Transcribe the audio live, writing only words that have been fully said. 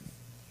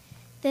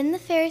Then the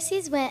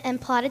Pharisees went and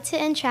plotted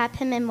to entrap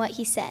him in what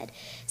he said.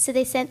 So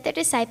they sent their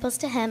disciples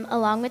to him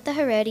along with the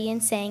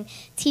Herodians, saying,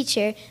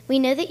 "Teacher, we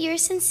know that you are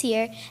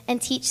sincere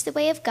and teach the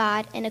way of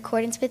God in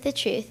accordance with the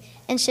truth,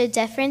 and show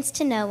deference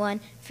to no one,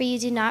 for you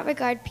do not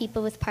regard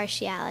people with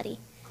partiality.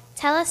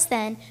 Tell us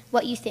then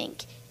what you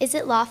think. Is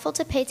it lawful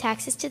to pay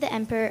taxes to the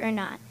emperor or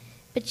not?"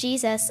 But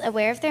Jesus,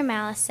 aware of their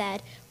malice,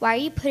 said, "Why are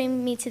you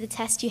putting me to the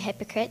test, you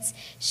hypocrites?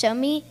 Show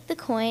me the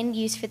coin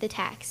used for the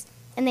tax."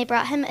 And they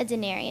brought him a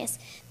denarius.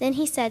 Then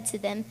he said to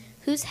them,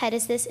 "Whose head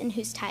is this and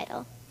whose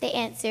title?" They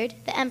answered,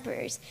 "The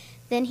emperor's."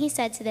 Then he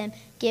said to them,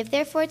 "Give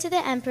therefore to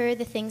the emperor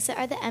the things that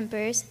are the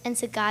emperor's, and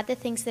to God the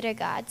things that are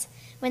God's."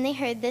 When they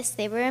heard this,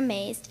 they were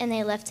amazed, and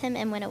they left him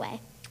and went away.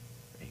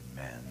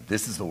 Amen.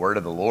 This is the word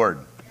of the Lord.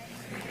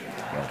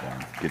 Well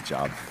done. Good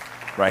job.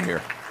 Right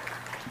here.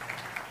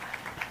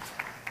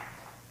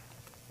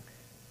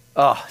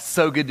 Oh,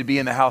 so good to be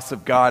in the house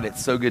of God.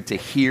 It's so good to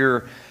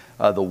hear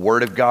the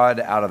word of God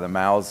out of the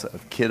mouths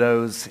of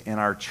kiddos in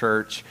our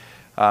church.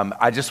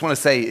 I just want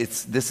to say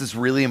this is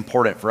really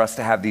important for us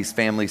to have these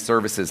family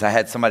services. I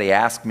had somebody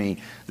ask me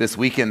this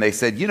weekend, they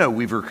said,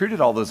 we've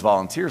recruited all those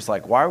volunteers.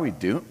 Like, why are we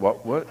doing,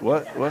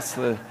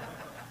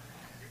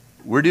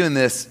 we're doing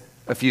this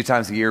a few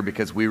times a year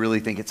because we really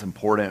think it's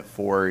important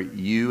for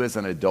you as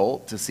an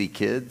adult to see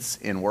kids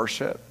in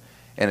worship.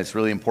 And it's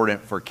really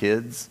important for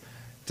kids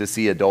to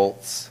see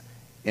adults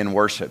in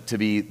worship, to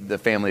be the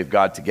family of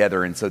God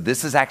together. And so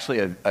this is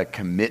actually a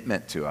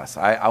commitment to us.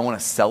 I want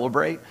to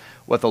celebrate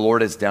what the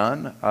Lord has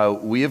done.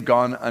 We have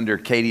gone under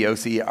Katie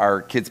Ossie, our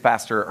kids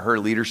pastor, her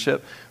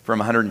leadership, from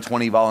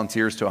 120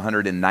 volunteers to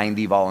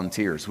 190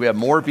 volunteers. We have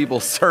more people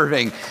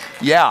serving.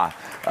 We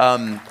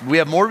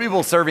have more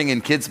people serving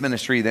in kids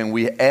ministry than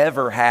we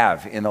ever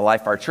have in the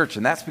life of our church.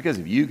 And that's because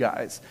of you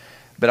guys.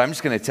 But I'm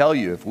just going to tell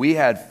you, if we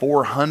had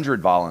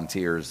 400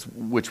 volunteers,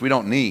 which we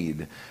don't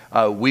need,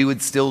 we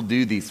would still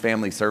do these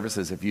family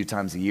services a few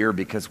times a year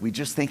because we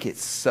just think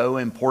it's so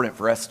important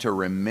for us to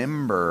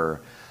remember,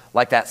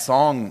 like that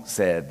song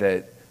said,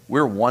 that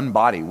we're one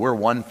body, we're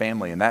one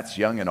family, and that's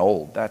young and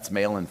old, that's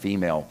male and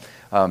female.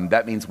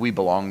 That means we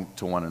belong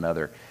to one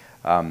another.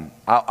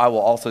 I will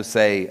also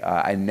say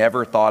I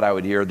never thought I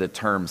would hear the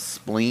term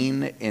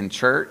spleen in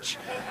church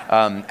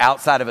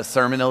outside of a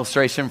sermon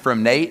illustration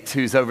from Nate,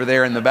 who's over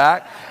there in the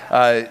back.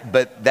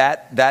 But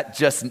that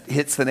just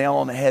hits the nail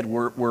on the head.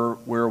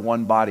 We're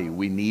one body.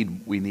 We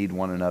need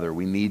one another.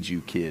 We need you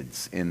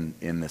kids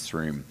in this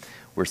room.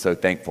 We're so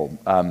thankful.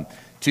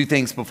 Two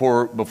things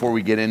before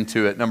we get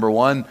into it. Number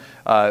one,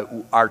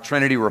 our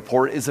Trinity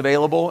report is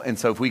available. And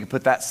so if we could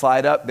put that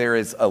slide up, there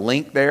is a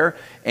link there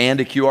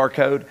and a QR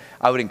code.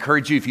 I would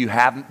encourage you, if you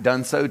haven't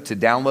done so, to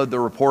download the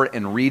report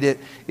and read it.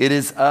 It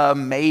is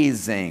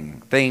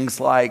amazing. Things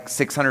like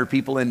 600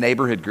 people in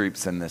neighborhood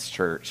groups in this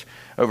church.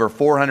 Over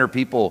 400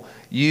 people,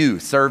 you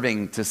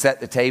serving to set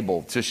the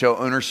table, to show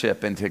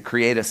ownership, and to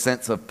create a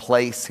sense of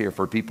place here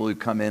for people who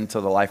come into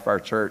the life of our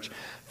church.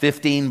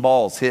 15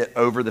 balls hit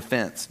over the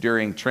fence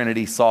during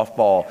Trinity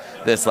softball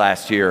this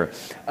last year.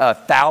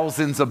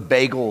 Thousands of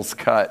bagels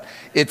cut.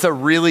 It's a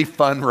really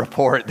fun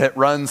report that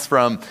runs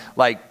from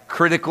like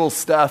critical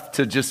stuff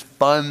to just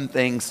fun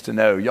things to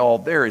know. Y'all,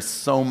 there is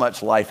so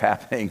much life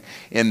happening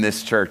in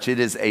this church. It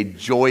is a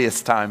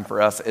joyous time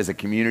for us as a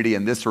community.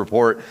 And this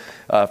report,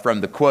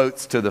 from the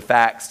quotes to the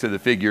facts to the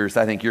figures,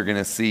 I think you're going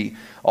to see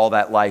all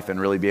that life and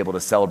really be able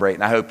to celebrate.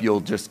 And I hope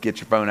you'll just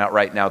get your phone out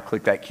right now,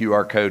 click that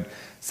QR code,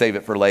 save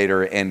it for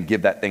later, and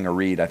give that thing a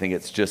read. I think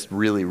it's just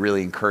really,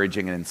 really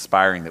encouraging and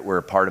inspiring that we're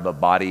a part of a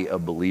body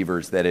of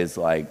believers that is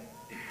like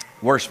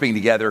worshiping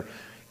together,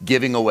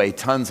 giving away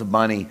tons of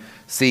money,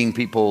 seeing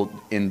people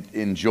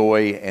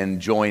enjoy and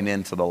join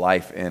into the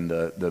life and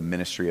the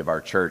ministry of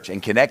our church.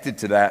 And connected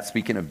to that,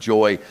 speaking of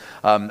joy,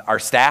 our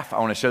staff, I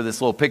want to show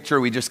this little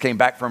picture. We just came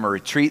back from a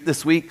retreat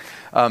this week.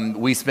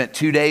 We spent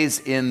 2 days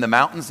in the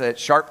mountains at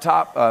Sharp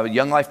Top,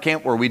 Young Life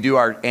Camp, where we do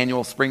our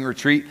annual spring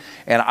retreat.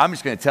 And I'm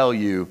just going to tell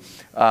you,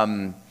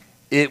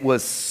 it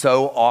was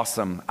so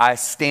awesome. I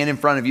stand in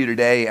front of you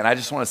today, and I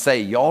just want to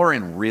say, y'all are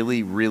in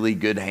really, really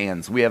good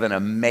hands. We have an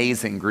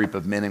amazing group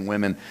of men and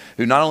women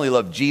who not only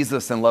love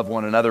Jesus and love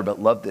one another,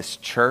 but love this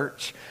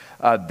church.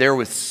 There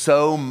was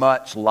so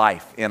much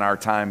life in our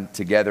time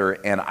together,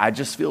 and I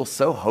just feel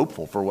so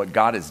hopeful for what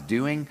God is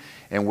doing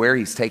and where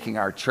he's taking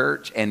our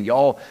church. And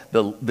y'all,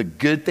 the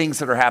good things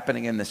that are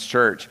happening in this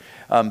church,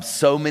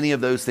 so many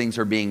of those things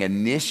are being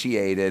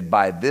initiated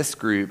by this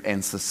group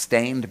and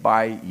sustained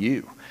by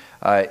you.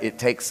 It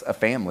takes a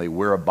family.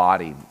 We're a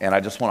body. And I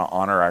just want to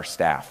honor our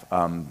staff.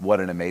 What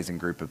an amazing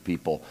group of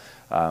people.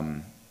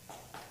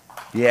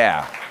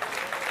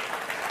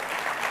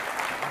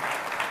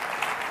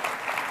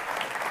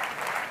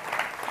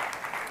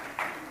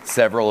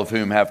 Several of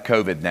whom have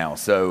COVID now,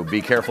 so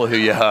be careful who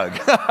you hug.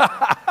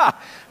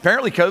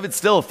 Apparently COVID's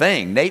still a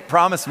thing. Nate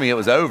promised me it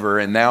was over,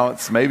 and now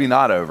it's maybe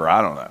not over.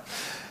 I don't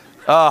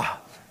know.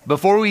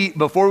 Before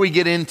we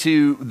get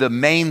into the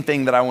main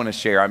thing that I want to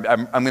share,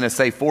 I'm going to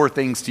say 4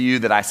 things to you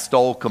that I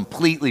stole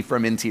completely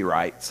from N.T.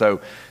 Wright. So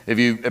if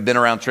you have been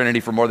around Trinity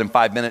for more than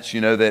 5 minutes, you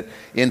know that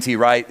N.T.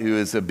 Wright, who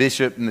is a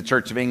bishop in the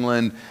Church of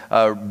England,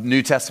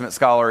 New Testament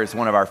scholar, is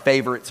one of our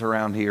favorites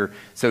around here.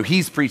 So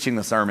he's preaching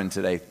the sermon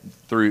today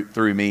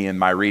through me and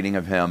my reading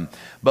of him.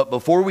 But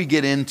before we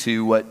get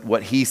into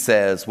what he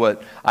says,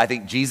 what I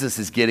think Jesus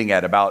is getting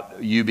at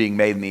about you being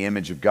made in the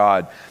image of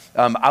God,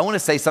 I want to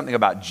say something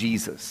about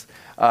Jesus.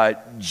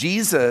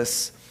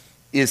 Jesus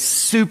is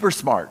super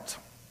smart.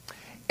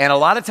 And a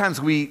lot of times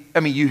you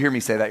hear me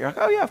say that, you're like,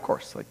 oh yeah, of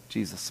course, like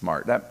Jesus is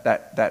smart.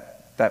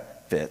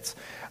 That fits.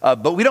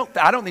 But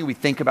I don't think we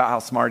think about how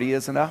smart he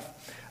is enough.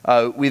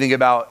 We think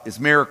about his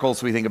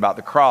miracles, we think about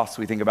the cross,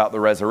 we think about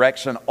the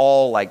resurrection,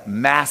 all like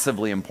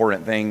massively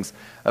important things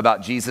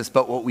about Jesus.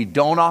 But what we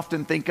don't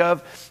often think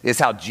of is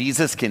how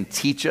Jesus can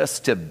teach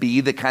us to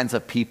be the kinds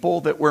of people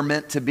that we're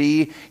meant to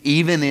be,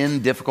 even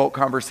in difficult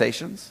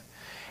conversations.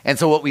 And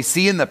so what we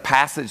see in the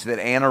passage that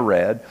Anna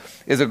read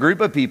is a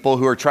group of people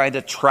who are trying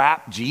to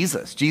trap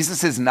Jesus.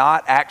 Jesus is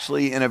not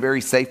actually in a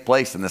very safe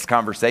place in this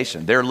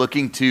conversation. They're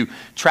looking to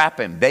trap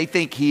him. They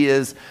think he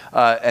is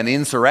an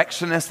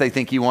insurrectionist. They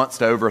think he wants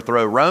to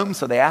overthrow Rome.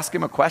 So they ask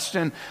him a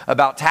question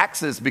about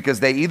taxes because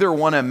they either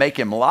want to make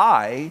him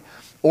lie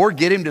or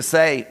get him to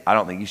say, I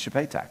don't think you should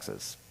pay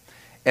taxes.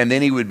 And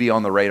then he would be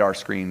on the radar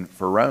screen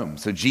for Rome.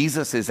 So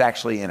Jesus is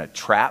actually in a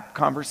trap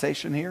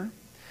conversation here.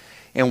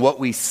 And what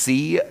we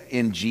see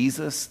in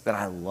Jesus that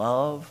I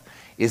love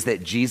is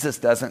that Jesus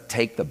doesn't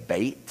take the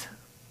bait.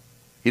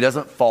 He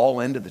doesn't fall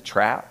into the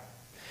trap.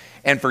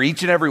 And for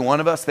each and every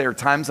one of us, there are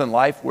times in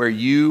life where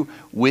you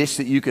wish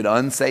that you could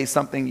unsay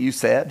something you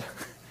said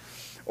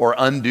or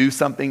undo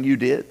something you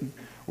did,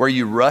 where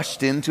you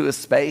rushed into a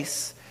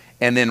space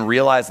and then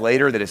realize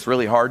later that it's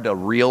really hard to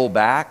reel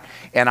back.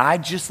 And I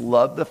just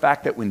love the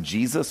fact that when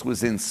Jesus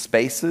was in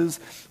spaces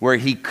where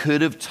he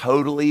could have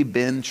totally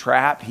been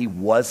trapped, he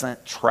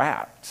wasn't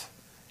trapped.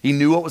 He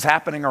knew what was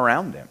happening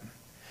around him.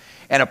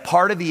 And a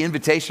part of the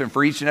invitation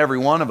for each and every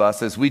one of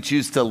us as we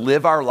choose to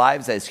live our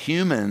lives as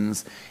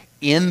humans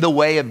in the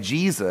way of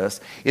Jesus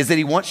is that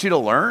he wants you to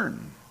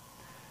learn.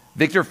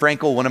 Viktor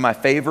Frankl, one of my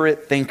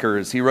favorite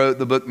thinkers, he wrote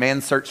the book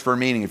Man's Search for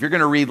Meaning. If you're going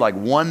to read like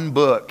one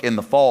book in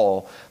the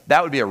fall,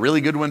 that would be a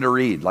really good one to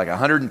read, like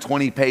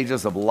 120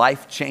 pages of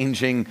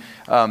life-changing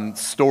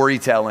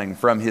storytelling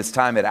from his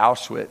time at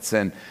Auschwitz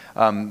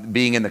and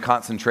being in the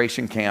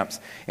concentration camps.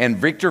 And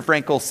Viktor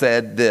Frankl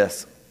said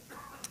this,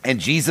 and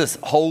Jesus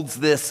holds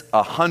this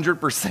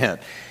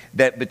 100%,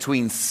 that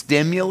between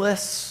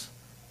stimulus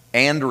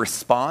and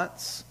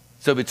response,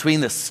 so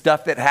between the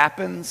stuff that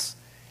happens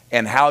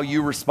and how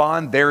you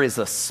respond, there is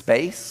a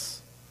space.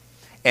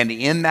 And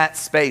in that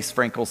space,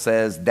 Frankl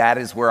says, that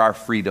is where our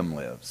freedom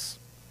lives.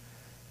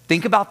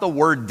 Think about the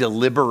word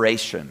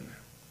deliberation.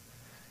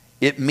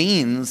 It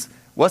means,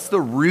 what's the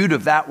root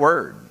of that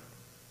word?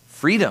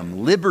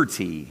 Freedom,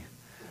 liberty.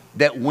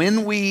 That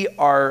when we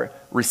are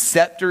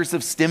receptors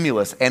of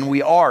stimulus, and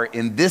we are,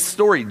 in this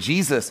story,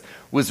 Jesus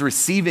was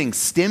receiving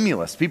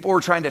stimulus. People were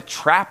trying to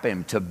trap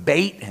him, to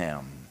bait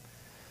him.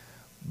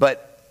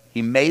 But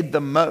he made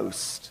the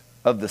most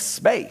of the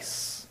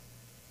space.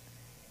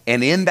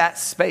 And in that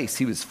space,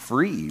 he was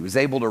free. He was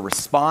able to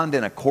respond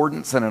in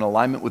accordance and in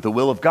alignment with the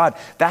will of God.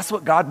 That's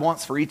what God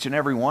wants for each and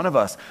every one of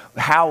us.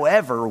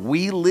 However,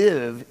 we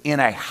live in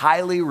a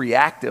highly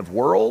reactive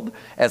world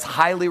as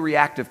highly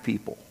reactive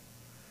people.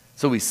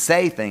 So we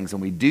say things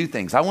and we do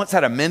things. I once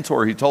had a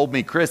mentor who told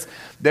me, Chris,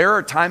 there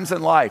are times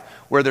in life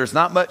where there's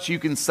not much you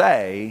can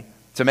say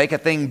to make a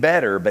thing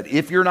better, but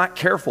if you're not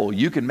careful,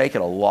 you can make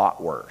it a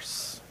lot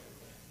worse.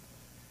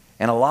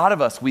 And a lot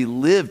of us, we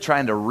live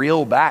trying to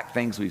reel back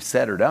things we've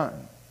said or done.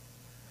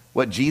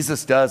 What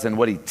Jesus does and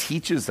what he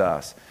teaches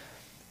us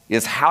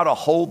is how to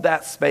hold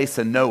that space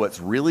and know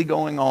what's really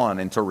going on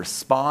and to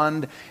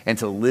respond and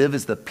to live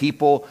as the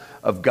people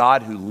of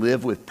God who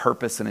live with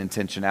purpose and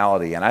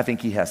intentionality. And I think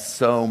he has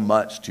so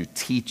much to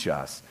teach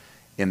us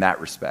in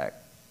that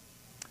respect.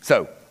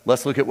 So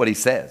let's look at what he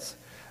says.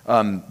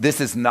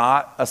 This is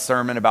not a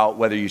sermon about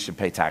whether you should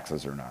pay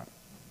taxes or not.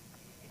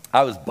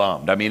 I was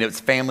bummed. I mean, it was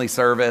family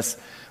service.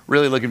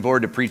 Really looking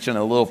forward to preaching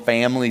a little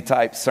family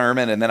type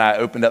sermon. And then I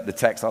opened up the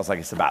text. I was like,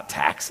 it's about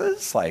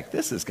taxes? Like,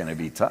 this is going to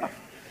be tough.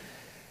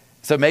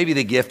 So maybe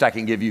the gift I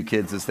can give you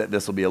kids is that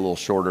this will be a little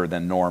shorter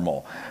than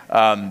normal.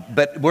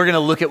 But we're going to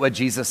look at what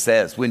Jesus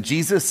says. When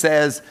Jesus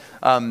says,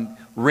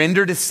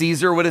 render to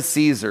Caesar what is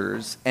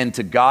Caesar's and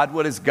to God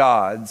what is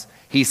God's,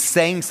 he's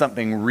saying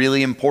something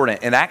really important.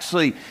 And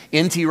actually,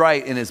 N.T.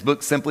 Wright in his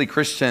book, Simply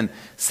Christian,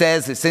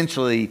 says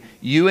essentially,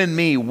 you and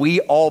me, we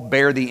all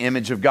bear the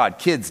image of God.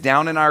 Kids,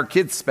 down in our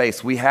kids'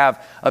 space, we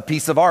have a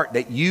piece of art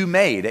that you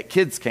made at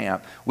kids'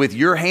 camp with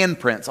your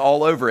handprints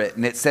all over it.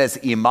 And it says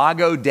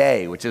Imago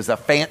Dei, which is a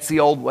fancy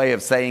old way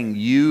of saying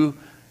you,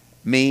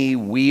 me,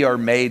 we are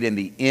made in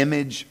the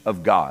image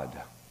of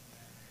God.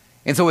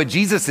 And so what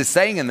Jesus is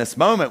saying in this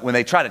moment when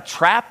they try to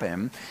trap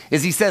him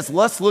is he says,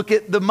 let's look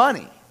at the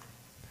money.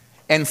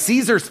 And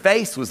Caesar's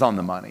face was on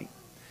the money.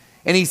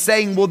 And he's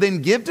saying, well,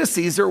 then give to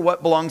Caesar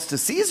what belongs to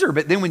Caesar.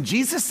 But then when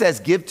Jesus says,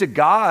 give to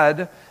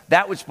God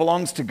that which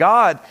belongs to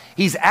God,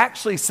 he's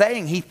actually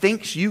saying he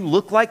thinks you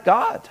look like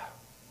God.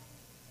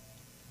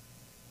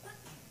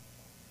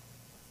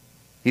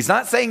 He's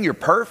not saying you're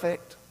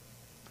perfect.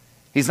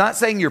 He's not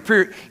saying you're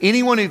pure.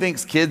 Anyone who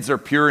thinks kids are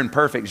pure and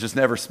perfect has just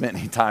never spent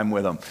any time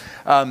with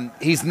them.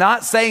 He's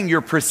not saying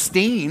you're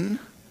pristine.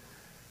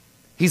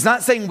 He's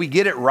not saying we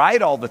get it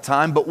right all the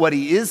time. But what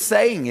he is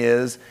saying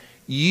is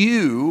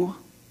you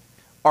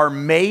are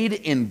made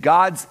in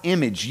God's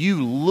image.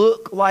 You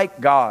look like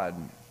God.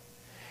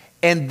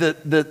 And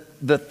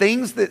the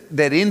things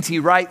that N.T.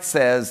 Wright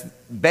says,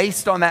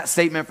 based on that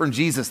statement from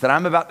Jesus that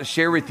I'm about to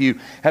share with you,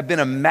 have been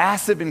a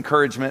massive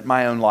encouragement in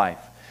my own life.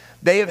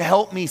 They have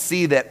helped me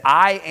see that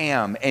I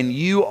am and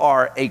you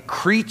are a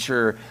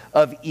creature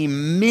of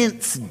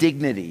immense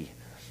dignity,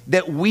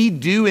 that we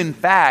do in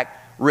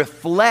fact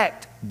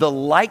reflect the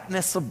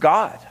likeness of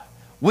God,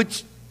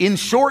 which in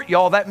short,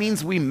 y'all, that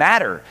means we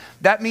matter.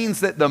 That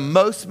means that the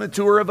most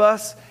mature of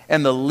us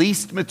and the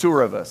least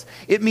mature of us.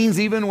 It means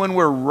even when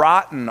we're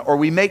rotten or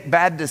we make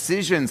bad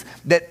decisions,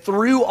 that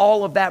through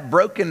all of that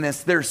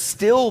brokenness, there's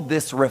still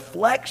this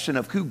reflection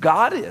of who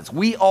God is.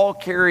 We all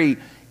carry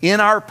in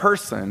our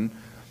person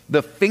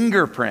the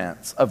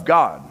fingerprints of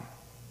God.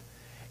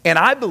 And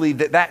I believe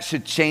that that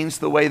should change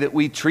the way that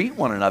we treat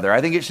one another. I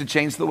think it should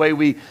change the way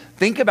we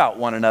think about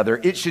one another.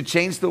 It should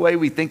change the way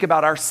we think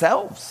about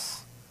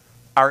ourselves,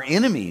 our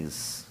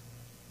enemies.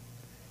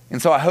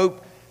 And so I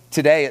hope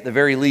today, at the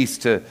very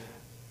least, to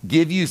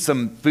give you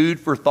some food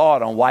for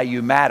thought on why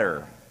you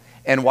matter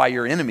and why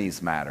your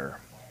enemies matter.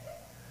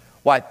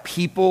 Why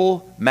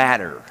people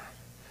matter.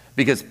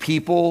 Because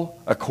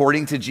people,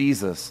 according to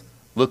Jesus,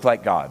 look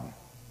like God.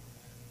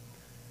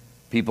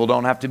 People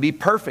don't have to be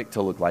perfect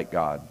to look like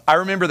God. I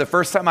remember the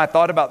first time I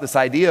thought about this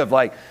idea of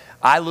like,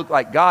 I look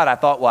like God, I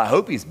thought, well, I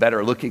hope he's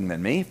better looking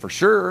than me, for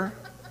sure.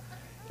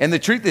 And the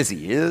truth is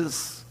he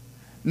is.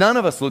 None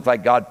of us look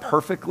like God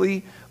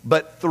perfectly,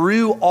 but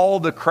through all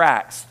the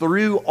cracks,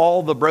 through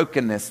all the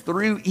brokenness,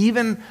 through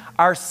even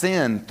our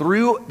sin,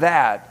 through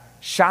that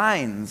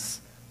shines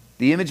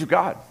the image of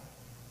God.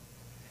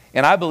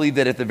 And I believe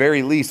that at the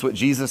very least, what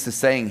Jesus is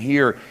saying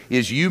here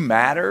is you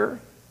matter.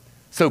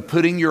 So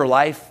putting your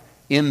life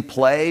in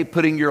play,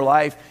 putting your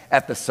life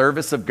at the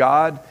service of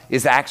God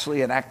is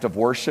actually an act of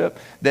worship,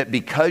 that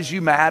because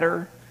you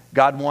matter,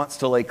 God wants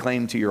to lay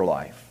claim to your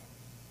life.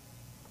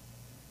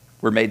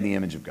 We're made in the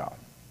image of God.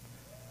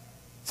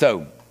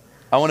 So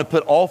I want to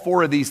put all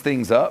four of these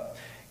things up.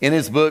 In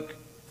his book,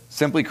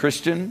 Simply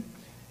Christian,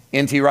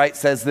 N.T. Wright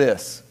says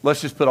this.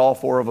 Let's just put all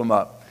four of them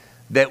up.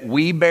 That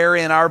we bear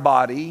in our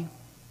body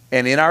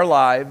and in our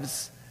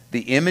lives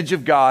the image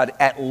of God,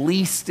 at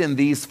least in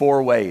these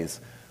four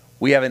ways.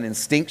 We have an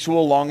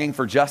instinctual longing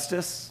for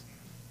justice,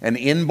 an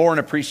inborn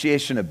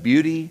appreciation of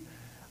beauty,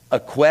 a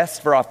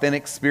quest for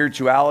authentic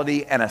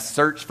spirituality, and a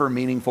search for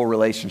meaningful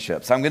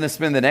relationships. I'm going to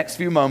spend the next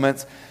few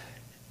moments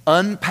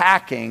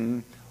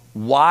unpacking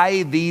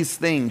why these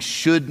things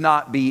should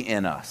not be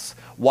in us,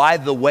 why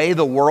the way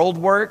the world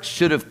works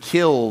should have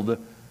killed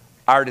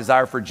our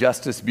desire for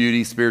justice,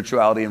 beauty,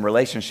 spirituality, and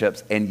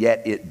relationships, and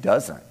yet it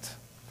doesn't.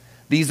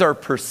 These are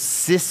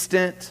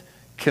persistent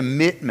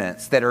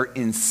commitments that are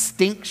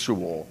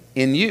instinctual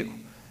in you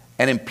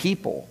and in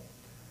people.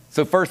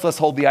 So first, let's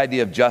hold the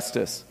idea of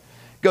justice.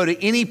 Go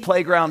to any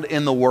playground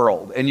in the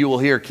world and you will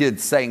hear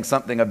kids saying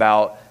something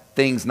about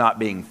things not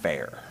being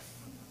fair.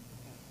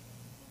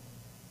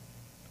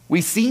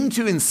 We seem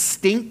to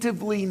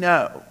instinctively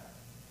know,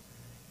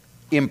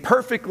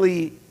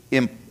 imperfectly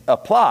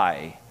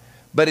apply,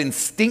 but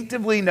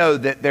instinctively know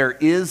that there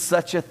is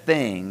such a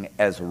thing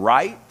as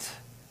right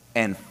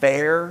and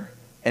fair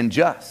and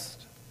just.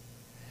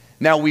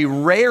 Now, we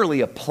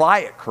rarely apply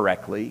it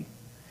correctly,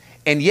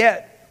 and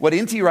yet what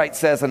N.T. Wright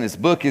says in his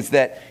book is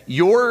that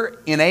your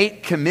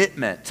innate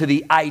commitment to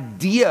the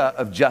idea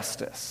of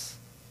justice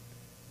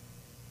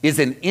is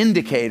an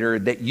indicator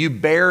that you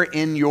bear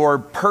in your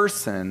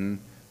person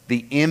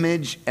the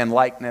image and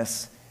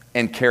likeness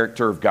and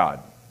character of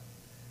God.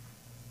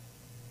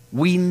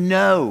 We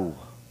know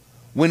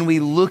when we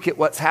look at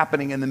what's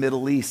happening in the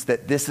Middle East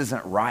that this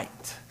isn't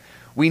right.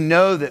 We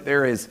know that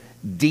there is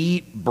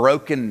deep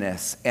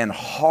brokenness and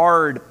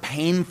hard,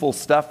 painful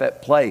stuff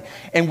at play.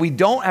 And we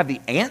don't have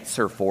the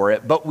answer for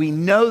it, but we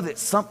know that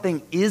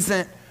something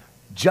isn't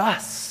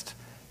just.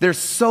 There's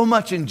so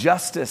much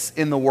injustice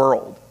in the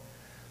world.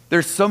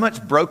 There's so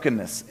much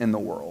brokenness in the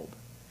world.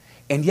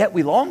 And yet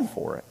we long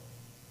for it.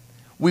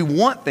 We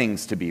want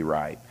things to be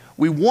right.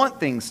 We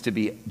want things to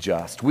be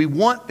just. We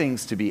want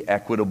things to be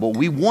equitable.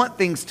 We want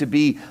things to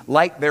be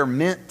like they're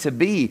meant to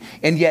be.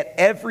 And yet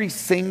every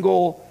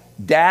single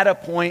data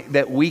point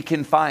that we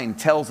can find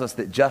tells us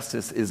that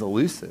justice is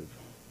elusive.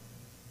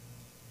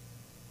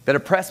 That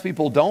oppressed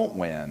people don't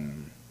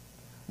win.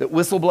 That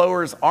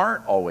whistleblowers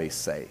aren't always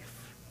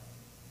safe.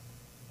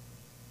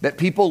 That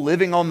people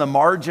living on the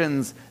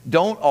margins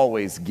don't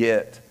always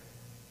get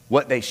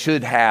what they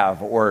should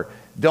have, or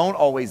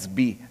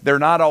they're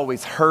not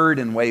always heard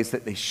in ways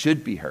that they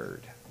should be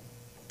heard.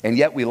 And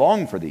yet we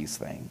long for these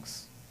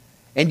things.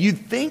 And you'd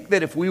think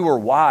that if we were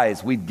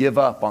wise, we'd give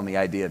up on the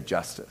idea of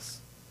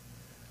justice,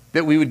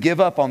 that we would give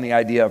up on the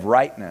idea of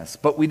rightness,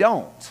 but we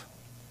don't.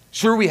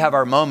 Sure, we have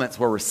our moments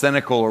where we're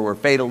cynical or we're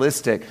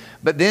fatalistic,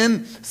 but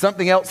then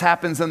something else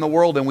happens in the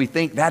world and we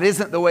think that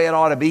isn't the way it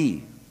ought to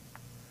be.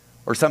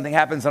 Or something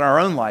happens in our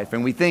own life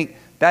and we think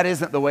that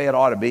isn't the way it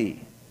ought to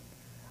be.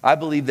 I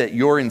believe that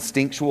your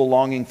instinctual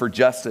longing for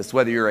justice,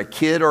 whether you're a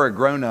kid or a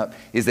grown-up,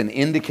 is an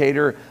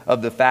indicator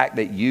of the fact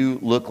that you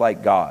look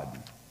like God.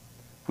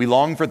 We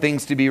long for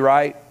things to be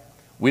right.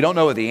 We don't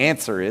know what the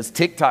answer is.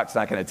 TikTok's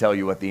not going to tell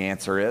you what the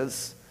answer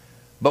is.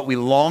 But we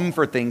long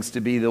for things to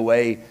be the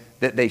way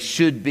that they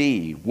should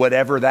be,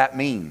 whatever that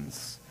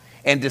means.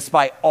 And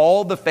despite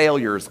all the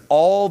failures,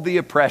 all the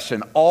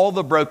oppression, all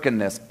the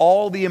brokenness,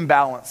 all the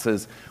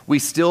imbalances, we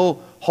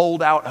still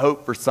hold out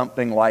hope for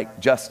something like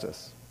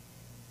justice.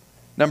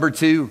 Number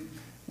two,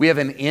 we have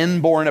an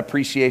inborn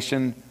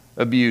appreciation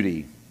of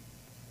beauty.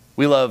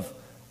 We love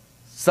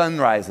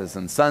sunrises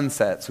and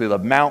sunsets. We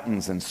love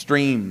mountains and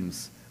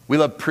streams. We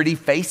love pretty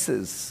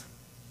faces,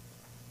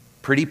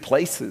 pretty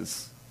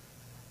places.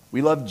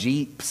 We love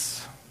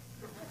Jeeps.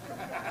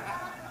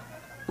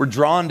 We're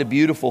drawn to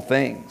beautiful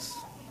things.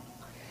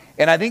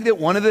 And I think that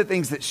one of the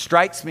things that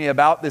strikes me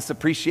about this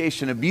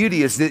appreciation of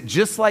beauty is that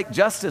just like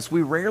justice,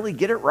 we rarely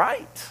get it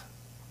right.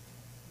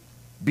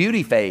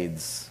 Beauty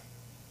fades.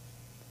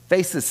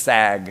 Faces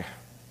sag.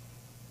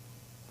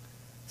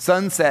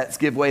 Sunsets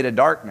give way to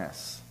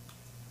darkness.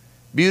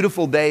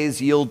 Beautiful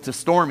days yield to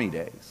stormy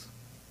days.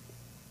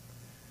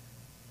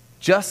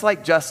 Just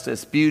like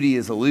justice, beauty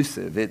is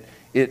elusive.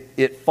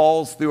 It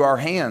falls through our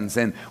hands,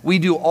 and we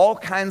do all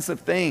kinds of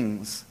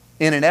things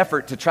in an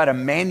effort to try to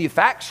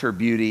manufacture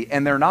beauty,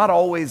 and they're not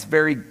always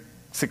very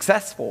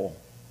successful.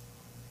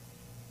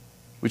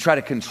 We try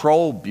to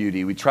control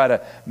beauty. We try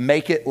to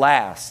make it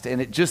last,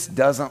 and it just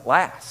doesn't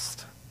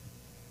last.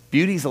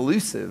 Beauty's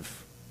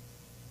elusive,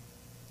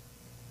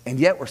 and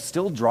yet we're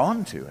still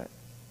drawn to it.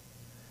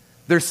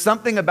 There's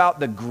something about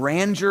the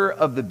grandeur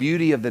of the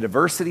beauty of the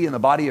diversity in the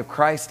body of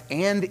Christ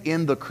and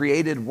in the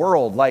created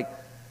world, like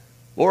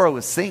Laura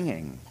was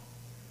singing,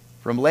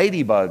 from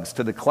ladybugs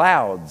to the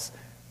clouds.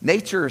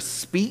 Nature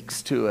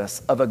speaks to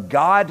us of a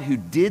God who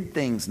did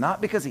things not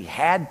because he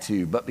had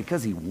to, but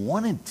because he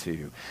wanted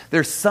to.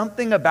 There's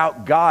something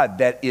about God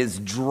that is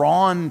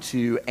drawn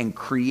to and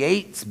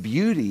creates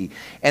beauty,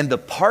 and the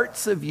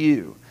parts of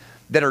you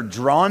that are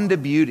drawn to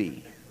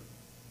beauty,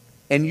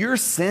 and your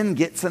sin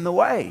gets in the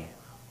way.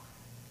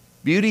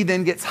 Beauty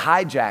then gets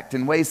hijacked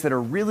in ways that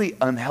are really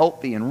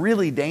unhealthy and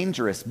really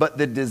dangerous. But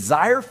the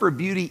desire for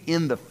beauty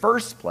in the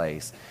first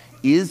place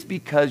is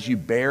because you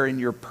bear in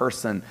your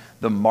person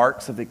the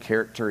marks of the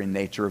character and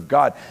nature of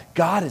God.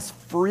 God is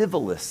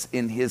frivolous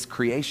in his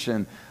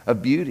creation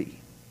of beauty.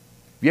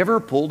 Have you ever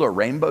pulled a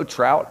rainbow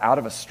trout out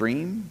of a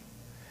stream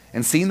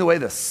and seen the way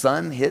the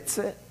sun hits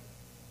it?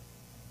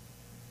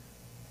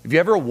 Have you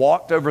ever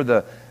walked over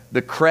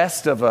the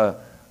crest of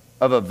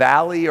a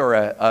valley or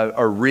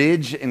a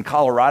ridge in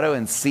Colorado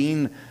and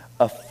seen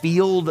a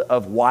field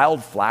of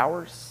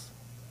wildflowers?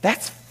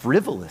 That's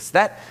frivolous.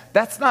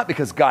 That's not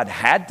because God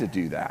had to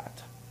do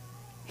that.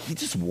 He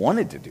just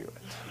wanted to do it.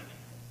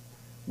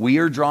 We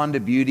are drawn to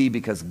beauty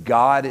because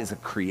God is a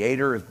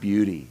creator of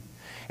beauty.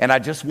 And I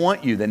just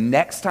want you, the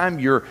next time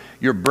your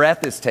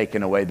breath is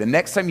taken away, the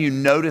next time you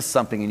notice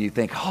something and you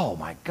think, oh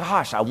my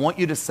gosh, I want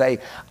you to say,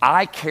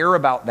 I care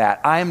about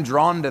that. I am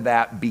drawn to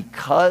that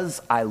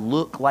because I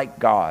look like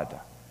God.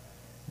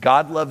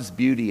 God loves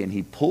beauty and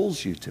he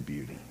pulls you to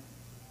beauty.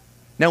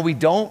 Now, we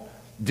don't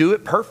do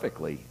it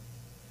perfectly.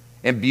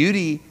 And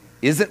beauty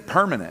isn't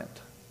permanent.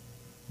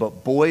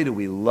 But boy, do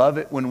we love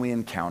it when we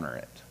encounter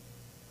it.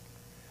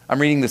 I'm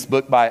reading this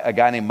book by a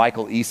guy named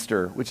Michael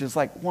Easter, which is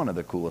like one of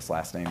the coolest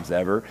last names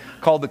ever,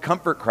 called The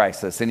Comfort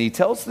Crisis. And he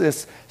tells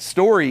this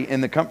story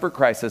in The Comfort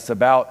Crisis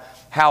about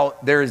how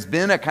there has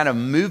been a kind of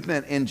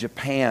movement in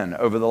Japan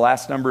over the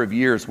last number of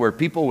years where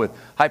people with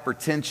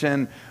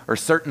hypertension or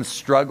certain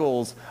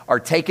struggles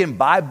are taken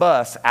by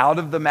bus out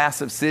of the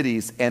massive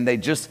cities, and they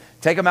just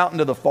take them out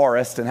into the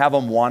forest and have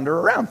them wander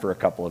around for a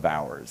couple of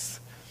hours.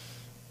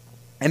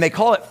 And they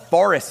call it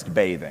forest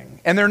bathing.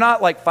 And they're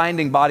not like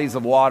finding bodies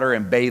of water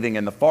and bathing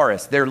in the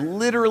forest. They're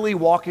literally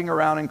walking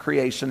around in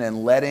creation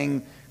and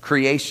letting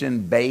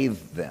creation bathe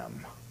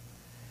them.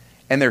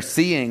 And they're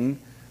seeing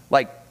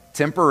like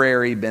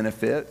temporary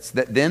benefits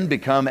that then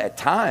become at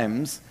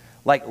times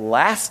like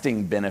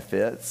lasting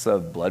benefits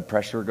of blood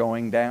pressure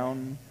going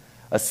down,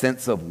 a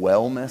sense of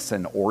wellness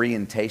and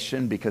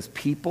orientation, because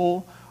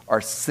people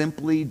are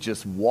simply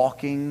just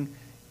walking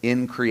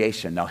in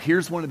creation. Now,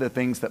 here's one of the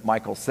things that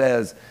Michael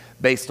says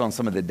based on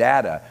some of the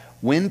data.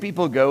 When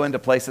people go into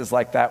places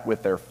like that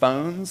with their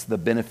phones, the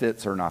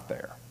benefits are not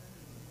there.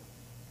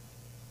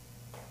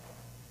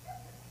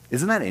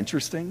 Isn't that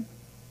interesting?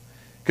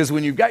 Because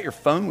when you've got your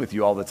phone with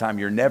you all the time,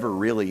 you're never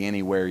really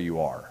anywhere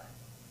you are.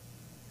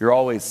 You're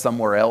always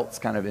somewhere else,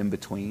 kind of in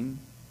between.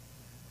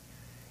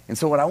 And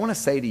so what I want to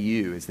say to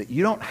you is that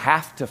you don't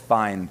have to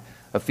find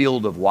a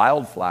field of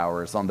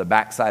wildflowers on the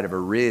backside of a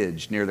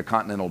ridge near the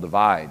Continental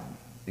Divide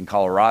in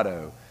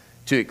Colorado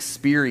to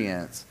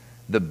experience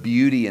the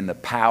beauty and the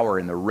power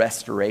and the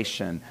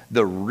restoration,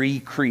 the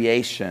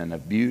recreation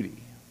of beauty.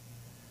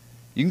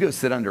 You can go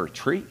sit under a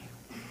tree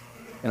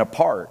in a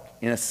park,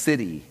 in a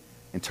city,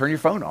 and turn your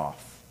phone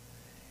off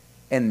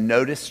and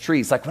notice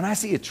trees. Like when I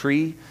see a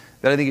tree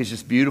that I think is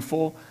just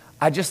beautiful,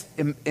 I just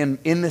am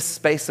in this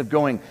space of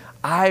going,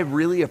 I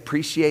really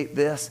appreciate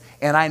this.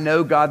 And I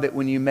know, God, that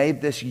when you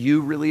made this,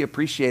 you really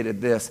appreciated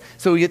this.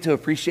 So we get to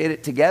appreciate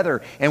it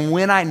together. And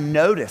when I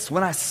notice,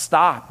 when I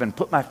stop and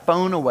put my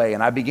phone away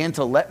and I begin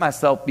to let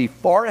myself be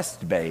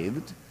forest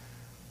bathed,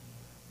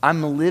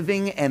 I'm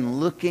living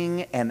and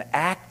looking and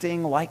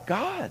acting like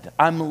God.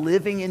 I'm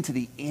living into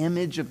the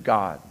image of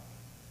God.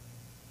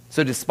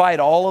 So despite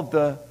all of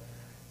the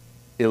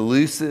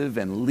elusive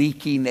and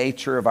leaky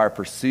nature of our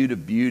pursuit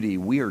of beauty,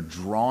 we are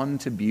drawn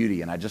to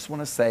beauty. And I just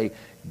want to say,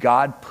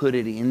 God put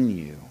it in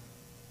you.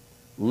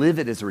 Live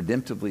it as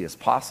redemptively as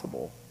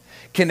possible.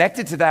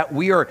 Connected to that,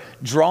 we are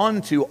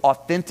drawn to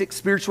authentic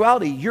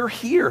spirituality. You're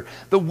here.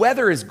 The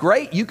weather is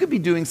great. You could be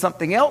doing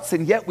something else,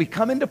 and yet we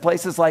come into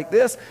places like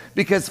this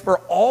because for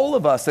all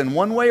of us, in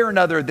one way or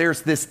another,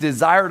 there's this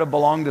desire to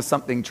belong to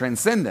something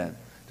transcendent,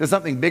 to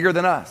something bigger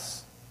than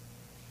us.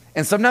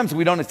 And sometimes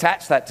we don't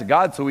attach that to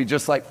God, so we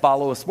just like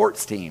follow a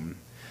sports team.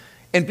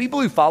 And people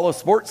who follow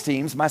sports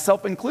teams,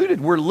 myself included,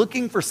 we're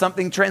looking for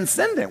something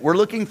transcendent. We're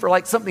looking for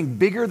like something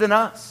bigger than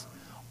us.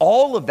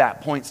 All of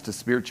that points to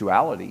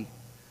spirituality.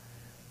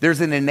 There's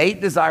an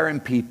innate desire in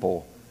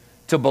people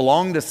to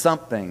belong to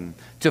something,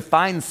 to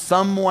find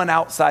someone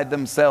outside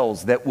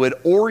themselves that would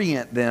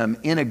orient them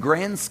in a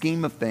grand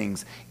scheme of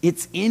things.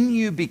 It's in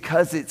you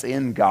because it's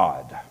in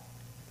God.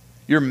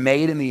 You're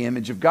made in the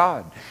image of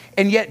God.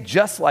 And yet,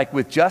 just like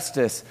with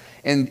justice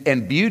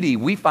and beauty,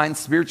 we find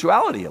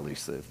spirituality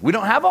elusive. We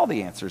don't have all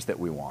the answers that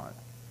we want.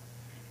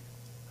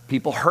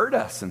 People hurt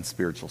us in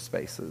spiritual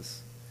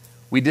spaces.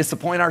 We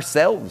disappoint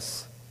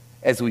ourselves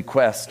as we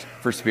quest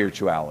for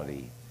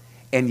spirituality.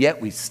 And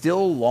yet we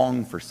still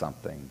long for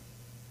something.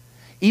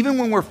 Even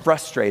when we're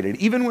frustrated,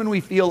 even when we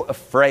feel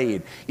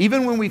afraid,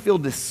 even when we feel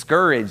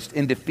discouraged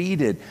and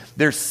defeated,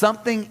 there's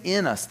something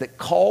in us that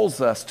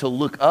calls us to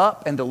look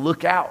up and to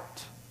look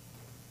out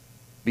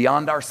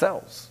beyond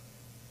ourselves.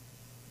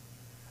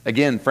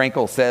 Again,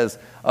 Frankl says,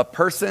 a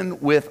person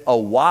with a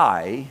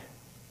why,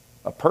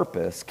 a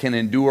purpose, can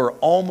endure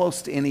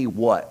almost any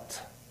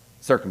what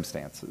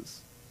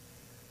circumstances.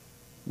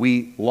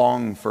 We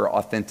long for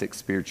authentic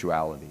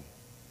spirituality.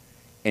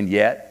 And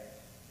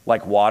yet,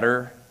 like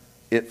water,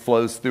 it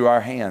flows through our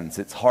hands.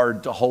 It's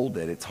hard to hold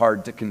it. It's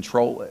hard to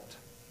control it.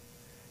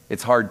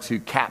 It's hard to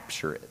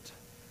capture it.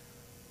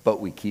 But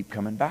we keep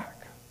coming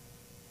back.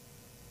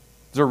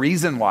 There's a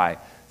reason why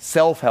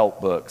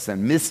self-help books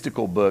and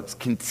mystical books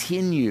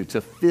continue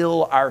to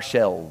fill our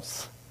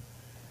shelves.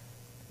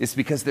 It's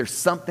because there's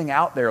something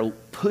out there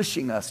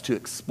pushing us to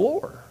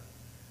explore.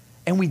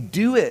 And we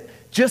do it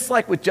just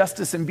like with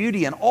justice and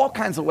beauty in all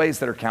kinds of ways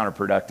that are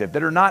counterproductive,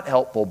 that are not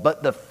helpful.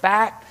 But the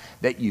fact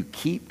that you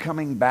keep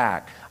coming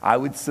back, I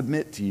would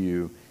submit to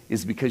you,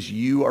 is because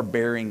you are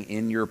bearing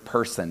in your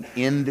person,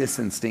 in this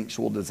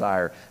instinctual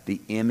desire,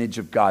 the image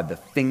of God, the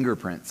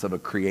fingerprints of a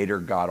creator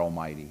God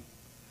Almighty.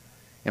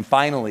 And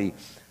finally,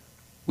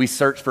 we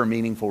search for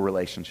meaningful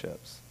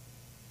relationships.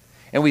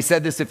 And we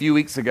said this a few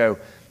weeks ago.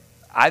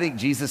 I think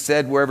Jesus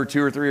said, wherever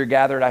two or three are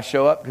gathered, I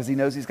show up, because he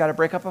knows he's got to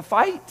break up a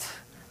fight.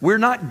 We're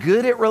not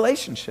good at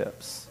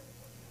relationships.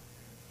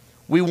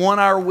 We want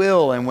our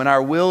will, and when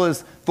our will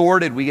is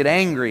thwarted, we get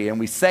angry,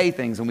 and we say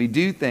things, and we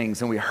do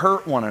things, and we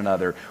hurt one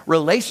another.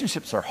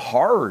 Relationships are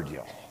hard,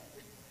 y'all.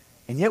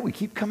 And yet we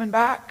keep coming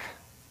back.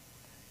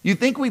 You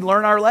think we'd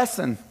learn our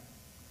lesson.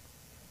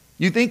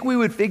 You think we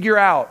would figure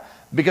out,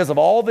 because of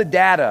all the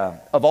data,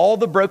 of all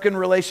the broken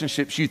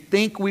relationships, you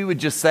think we would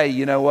just say,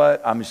 you know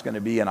what, I'm just going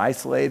to be an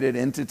isolated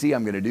entity.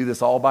 I'm going to do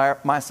this all by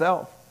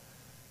myself.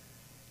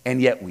 And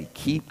yet we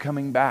keep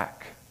coming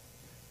back.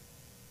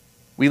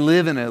 We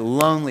live in a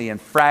lonely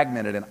and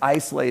fragmented and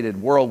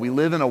isolated world. We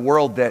live in a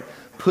world that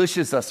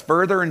pushes us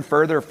further and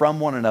further from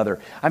one another.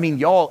 I mean,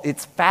 y'all,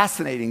 it's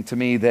fascinating to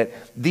me that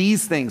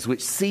these things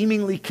which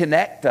seemingly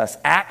connect us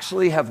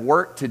actually have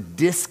worked to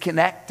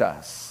disconnect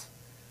us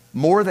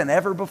more than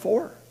ever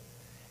before.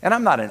 And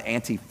I'm not an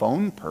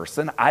anti-phone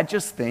person. I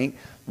just think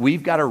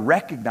we've got to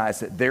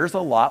recognize that there's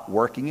a lot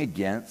working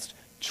against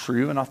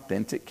true and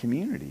authentic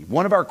community.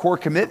 One of our core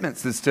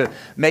commitments is to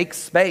make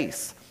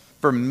space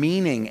for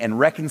meaning and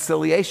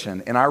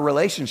reconciliation in our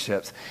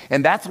relationships.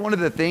 And that's one of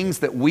the things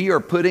that we are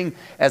putting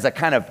as a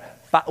kind of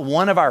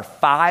one of our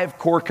 5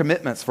 core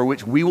commitments for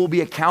which we will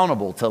be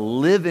accountable to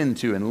live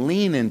into and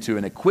lean into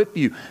and equip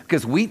you,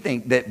 because we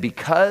think that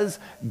because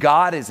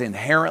God is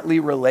inherently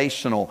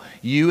relational,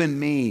 you and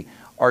me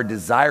are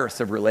desirous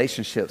of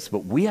relationships,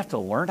 but we have to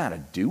learn how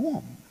to do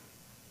them.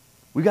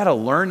 We got to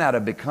learn how to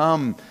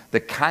become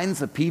the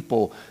kinds of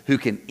people who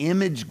can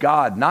image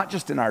God, not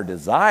just in our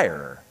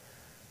desire,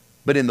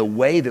 but in the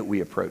way that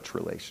we approach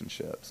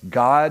relationships.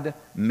 God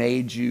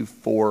made you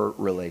for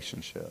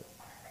relationship.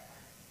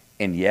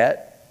 And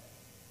yet,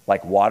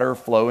 like water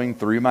flowing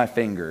through my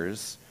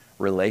fingers,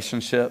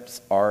 relationships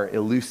are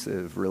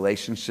elusive.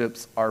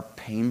 Relationships are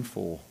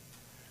painful.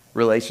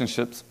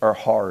 Relationships are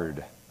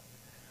hard.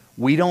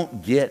 We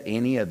don't get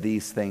any of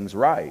these things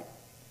right.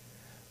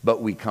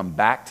 But we come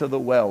back to the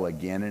well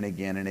again and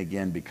again and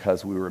again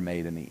because we were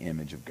made in the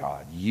image of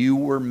God. You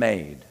were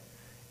made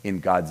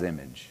in God's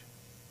image.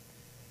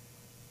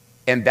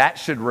 And that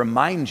should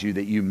remind you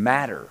that you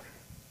matter.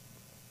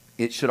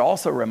 It should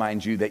also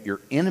remind you that your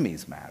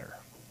enemies matter.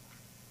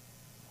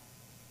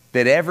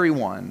 That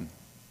everyone,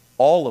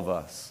 all of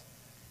us,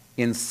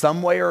 in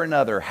some way or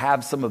another,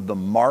 have some of the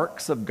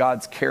marks of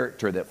God's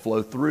character that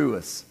flow through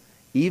us,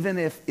 even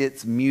if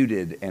it's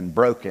muted and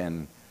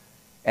broken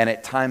and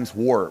at times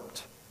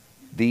warped.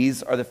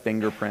 These are the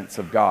fingerprints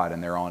of God,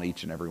 and they're on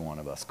each and every one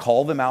of us.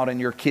 Call them out in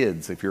your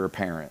kids if you're a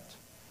parent.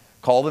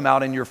 Call them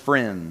out in your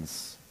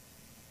friends.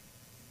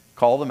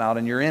 Call them out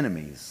in your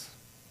enemies.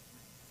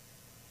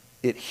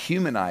 It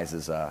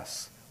humanizes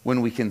us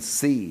when we can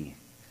see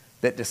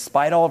that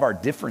despite all of our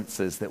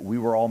differences, that we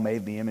were all made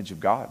in the image of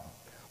God.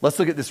 Let's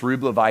look at this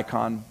Rublev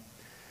icon.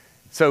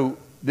 So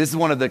this is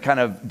one of the kind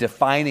of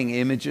defining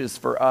images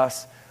for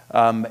us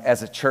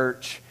as a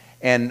church.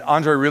 And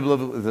Andrei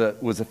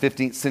Rublev was a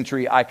 15th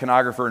century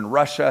iconographer in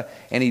Russia,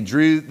 and he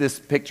drew this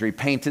picture. He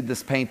painted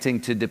this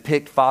painting to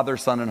depict Father,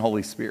 Son, and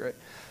Holy Spirit.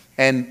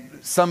 And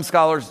some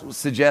scholars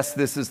suggest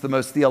this is the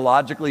most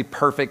theologically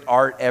perfect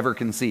art ever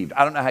conceived.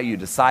 I don't know how you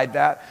decide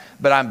that,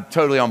 but I'm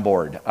totally on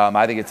board.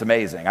 I think it's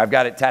amazing. I've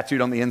got it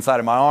tattooed on the inside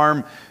of my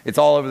arm. It's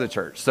all over the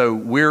church. So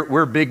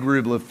we're big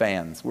Rublev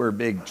fans. We're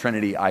big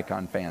Trinity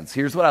icon fans.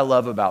 Here's what I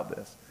love about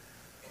this.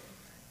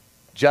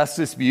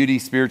 Justice, beauty,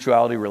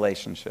 spirituality,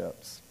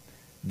 relationships.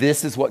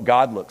 This is what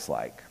God looks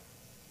like.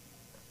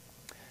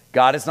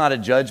 God is not a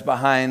judge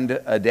behind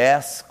a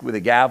desk with a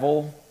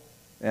gavel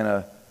and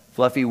a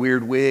fluffy,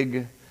 weird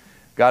wig.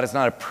 God is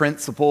not a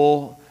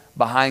principal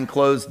behind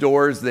closed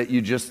doors that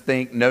you just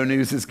think no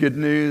news is good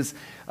news.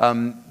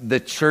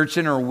 The church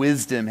in her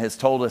wisdom has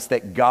told us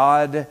that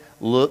God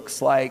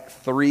looks like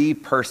three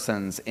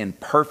persons in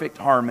perfect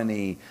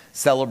harmony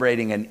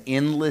celebrating an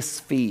endless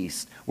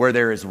feast where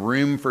there is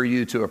room for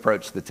you to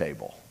approach the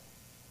table.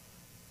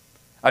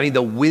 I mean,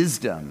 the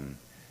wisdom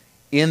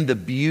in the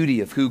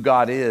beauty of who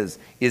God is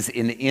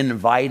in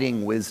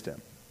inviting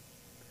wisdom.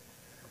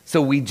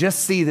 So we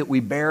just see that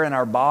we bear in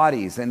our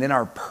bodies and in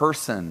our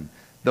person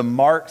the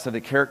marks of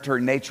the character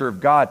and nature of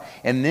God.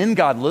 And then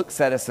God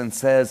looks at us and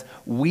says,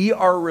 we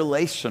are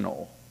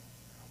relational.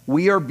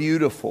 We are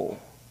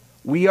beautiful.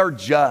 We are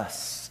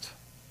just.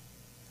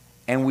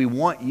 And we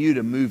want you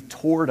to move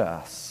toward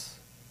us.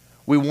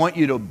 We want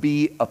you to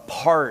be a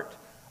part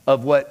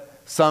of what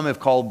some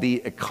have called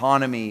the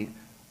economy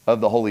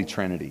of the Holy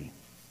Trinity.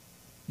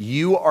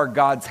 You are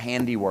God's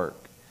handiwork.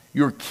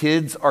 Your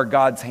kids are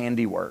God's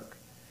handiwork.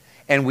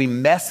 And we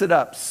mess it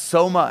up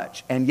so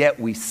much, and yet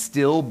we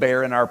still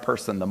bear in our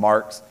person the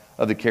marks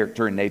of the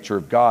character and nature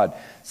of God.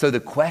 So the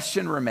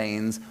question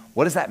remains,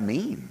 what does that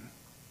mean?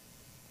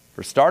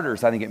 For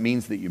starters, I think it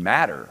means that you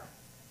matter.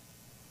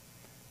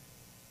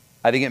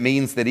 I think it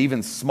means that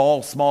even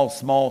small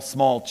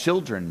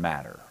children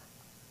matter.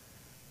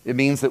 It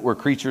means that we're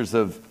creatures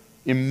of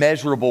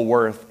immeasurable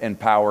worth and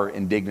power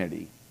and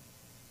dignity.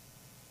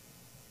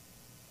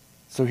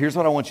 So here's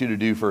what I want you to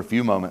do for a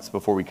few moments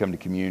before we come to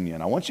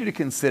communion. I want you to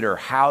consider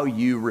how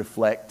you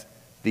reflect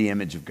the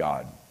image of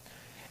God.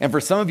 And for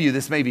some of you,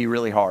 this may be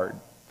really hard.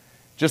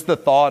 Just the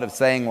thought of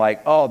saying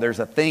like, oh, there's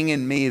a thing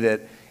in me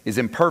that is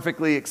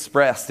imperfectly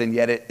expressed and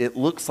yet it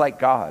looks like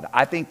God.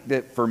 I think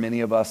that for many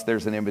of us,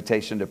 there's an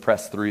invitation to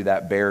press through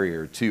that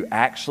barrier, to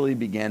actually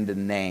begin to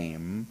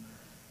name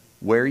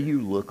where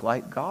you look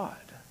like God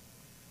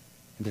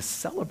and to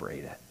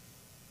celebrate it,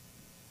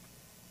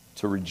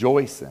 to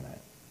rejoice in it.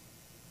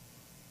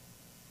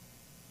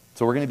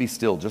 So we're going to be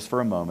still just for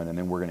a moment, and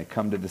then we're going to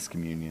come to this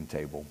communion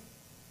table.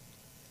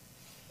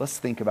 Let's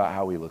think about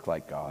how we look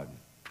like God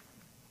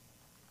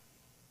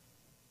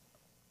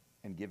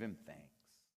and give him thanks.